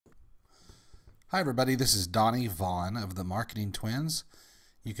Hi everybody, this is Donnie Vaughn of the Marketing Twins.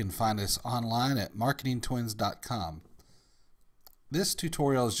 You can find us online at marketingtwins.com. This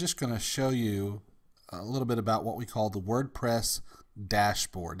tutorial is just going to show you a little bit about what we call the WordPress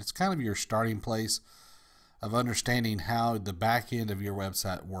dashboard. It's kind of your starting place of understanding how the back end of your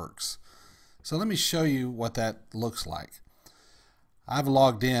website works. So let me show you what that looks like. I've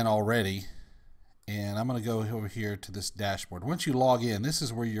logged in already, and I'm going to go over here to this dashboard. Once you log in, this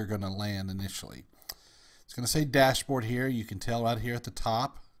is where you're going to land initially. It's going to say dashboard here. You can tell right here at the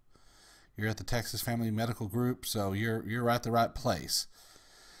top. You're at the Texas Family Medical Group, so you're at the right place.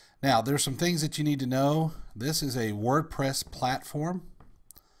 Now, there's some things that you need to know. This is a WordPress platform.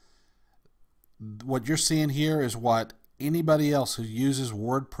 What you're seeing here is what anybody else who uses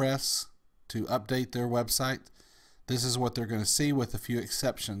WordPress to update their website, this is what they're going to see, with a few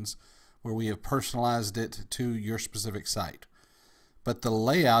exceptions where we have personalized it to your specific site. But the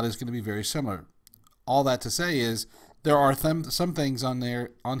layout is going to be very similar. All that to say is there are some things on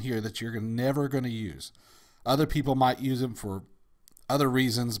here that you're never going to use. Other people might use them for other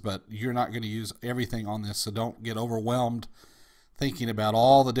reasons, but you're not going to use everything on this, so don't get overwhelmed thinking about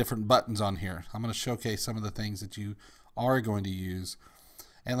all the different buttons on here. I'm going to showcase some of the things that you are going to use.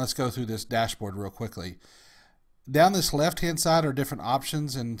 And let's go through this dashboard real quickly. Down this left hand side are different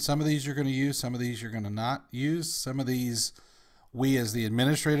options, and some of these you're going to use, some of these you're going to not use. Some of these we as the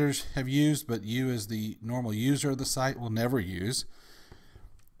administrators have used, but you as the normal user of the site will never use.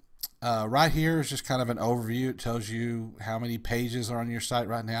 Right here is just kind of an overview. It tells you how many pages are on your site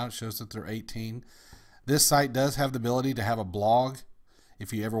right now. It shows that there are 18. This site does have the ability to have a blog.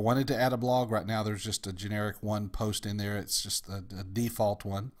 If you ever wanted to add a blog, right now there's just a generic one post in there. It's just a default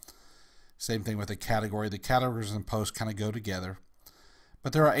one. Same thing with the category. The categories and posts kind of go together.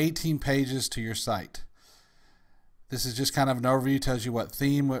 But there are 18 pages to your site. This is just kind of an overview, tells you what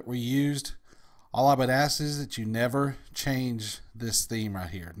theme we used. All I would ask is that you never change this theme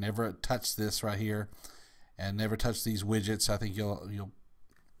right here. Never touch this right here, and never touch these widgets. I think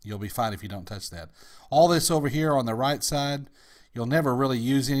you'll be fine if you don't touch that. All this over here on the right side, you'll never really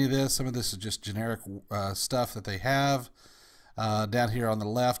use any of this. Some of this is just generic stuff that they have. Down here on the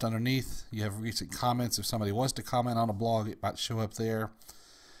left underneath, you have recent comments. If somebody wants to comment on a blog, it might show up there.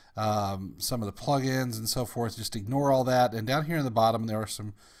 Some of the plugins and so forth, just ignore all that. And down here in the bottom, there are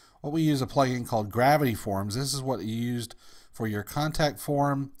some, what we use a plugin called Gravity Forms. This is what you used for your contact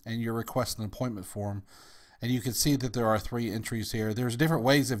form and your request an appointment form. And you can see that there are 3 entries here. There's different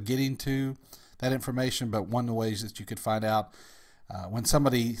ways of getting to that information, but one of the ways that you could find out when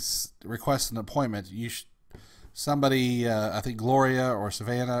somebody requests an appointment, I think Gloria or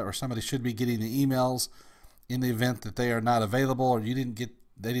Savannah or somebody should be getting the emails. In the event that they are not available or they didn't get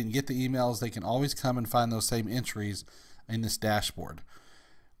the emails, they can always come and find those same entries in this dashboard.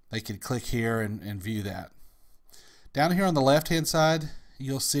 They can click here and view that. Down here on the left hand side,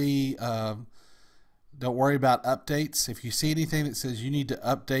 you'll see don't worry about updates. If you see anything that says you need to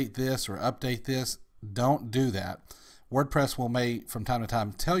update this or update this, don't do that. WordPress will from time to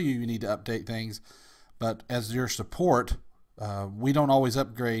time tell you need to update things, but as your support, we don't always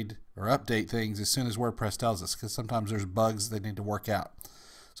upgrade or update things as soon as WordPress tells us, because sometimes there's bugs they need to work out.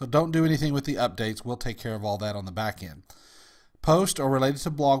 So don't do anything with the updates. We'll take care of all that on the back end. Posts are related to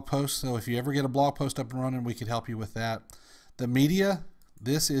blog posts, so if you ever get a blog post up and running, we could help you with that. The media,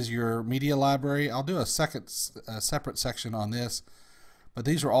 this is your media library. I'll do a separate section on this, but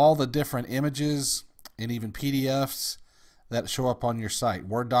these are all the different images and even PDFs that show up on your site,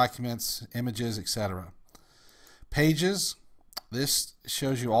 Word documents, images, etc. Pages, this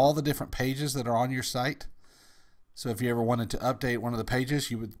shows you all the different pages that are on your site. So if you ever wanted to update one of the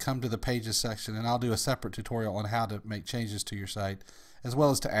pages, you would come to the pages section, and I'll do a separate tutorial on how to make changes to your site, as well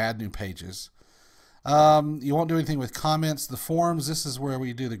as to add new pages. You won't do anything with comments. The forms, this is where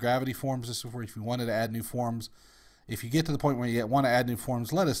we do the Gravity Forms. This is where if you wanted to add new forms. If you get to the point where you want to add new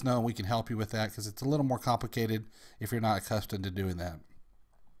forms, let us know and we can help you with that, because it's a little more complicated if you're not accustomed to doing that.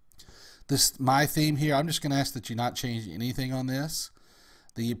 My theme here, I'm just going to ask that you not change anything on this.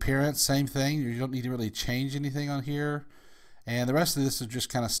 The appearance, same thing. You don't need to really change anything on here. And the rest of this is just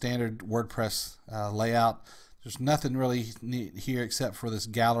kind of standard WordPress layout. There's nothing really neat here except for this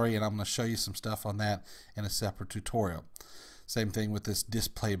gallery, and I'm going to show you some stuff on that in a separate tutorial. Same thing with this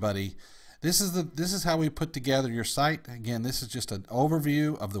display buddy. This is how we put together your site. Again, this is just an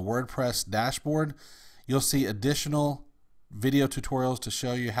overview of the WordPress dashboard. You'll see additional video tutorials to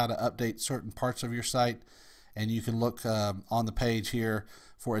show you how to update certain parts of your site, and you can look on the page here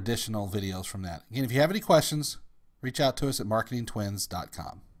for additional videos from that. Again, if you have any questions, reach out to us at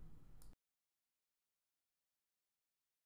marketingtwins.com.